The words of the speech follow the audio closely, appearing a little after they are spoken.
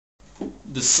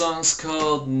The song's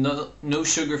called No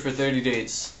Sugar for 30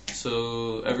 Days.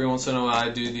 So every once in a while I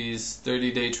do these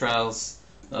 30-day trials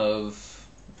of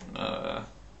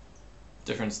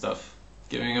different stuff.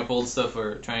 Giving up old stuff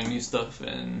or trying new stuff,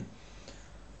 and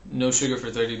no sugar for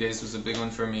 30 days was a big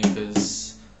one for me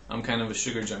because I'm kind of a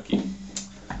sugar junkie.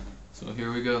 So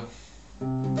here we go.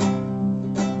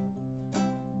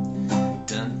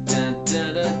 Dun, dun,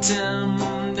 da, da, dum,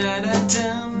 da, da,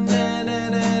 dum, da, da,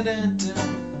 da, da,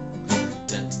 dum.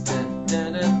 Dun, dun, da,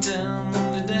 da, dum,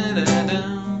 da, da, da,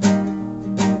 dum.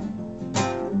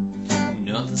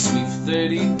 Nothing sweet for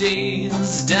 30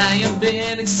 days.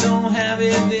 Diabetics don't have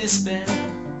it this bad.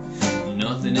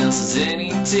 Nothing else has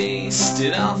any taste.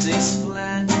 It all tastes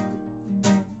flat.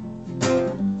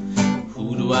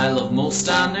 Who do I love most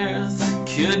on earth?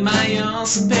 Could my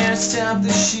awesome parents top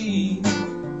the sheet?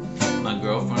 My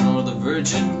girlfriend or the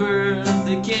virgin birth?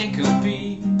 They can't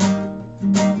compete.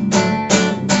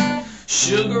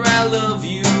 Sugar, I love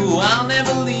you, I'll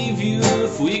never leave you.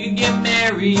 If we could get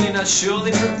married, I'd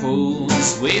surely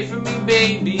propose. Wait for me,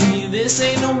 baby, this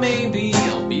ain't no maybe.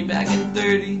 I'll be back in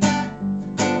 30,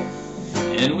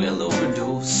 and we'll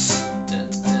overdose. Da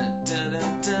da da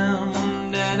da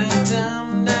dum, da da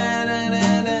dum, da da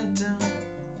da da dum,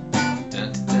 da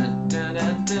da da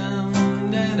da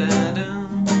dum, da da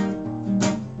dum.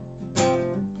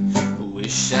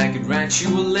 Wish I could write you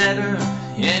a letter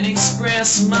and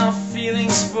express my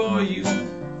feelings for you.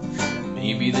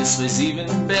 Maybe this way's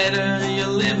even better. You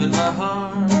live in my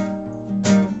heart.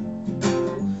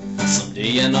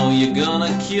 Someday I know you're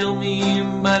gonna kill me,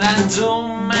 but I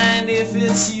don't mind if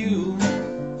it's you.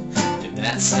 If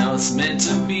that's how it's meant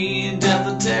to be, death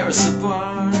will tear us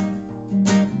apart.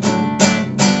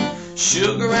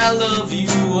 Sugar, I love you,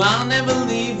 I'll never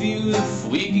leave you. If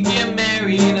we could get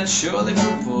married, I'd surely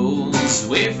propose.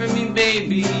 Wait for me,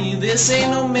 baby, this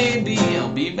ain't no maybe. I'll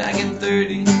be back in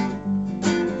 30,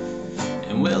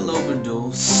 and we'll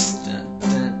overdose. Da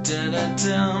da da da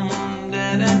dum,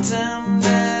 da da dum,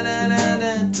 da da da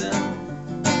da dum,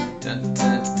 da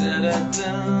da da da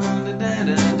dum, da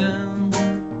da da dum.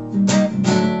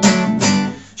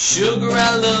 Sugar,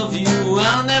 I love you,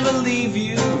 I'll never leave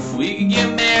you. If we could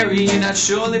get married, I'd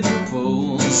surely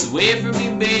propose. Wait for me,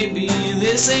 baby,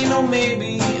 this ain't no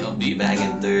maybe. I'll be back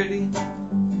in 30,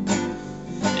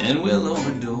 and we'll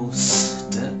overdose.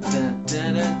 Da da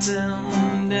da da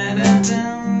dum, da da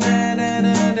dum, da da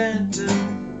da da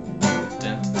dum,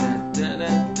 da da da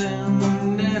da dum,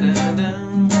 da da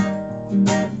dum,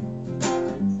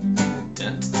 da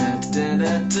da da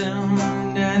da dum,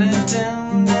 da da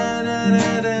dum, da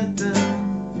da da.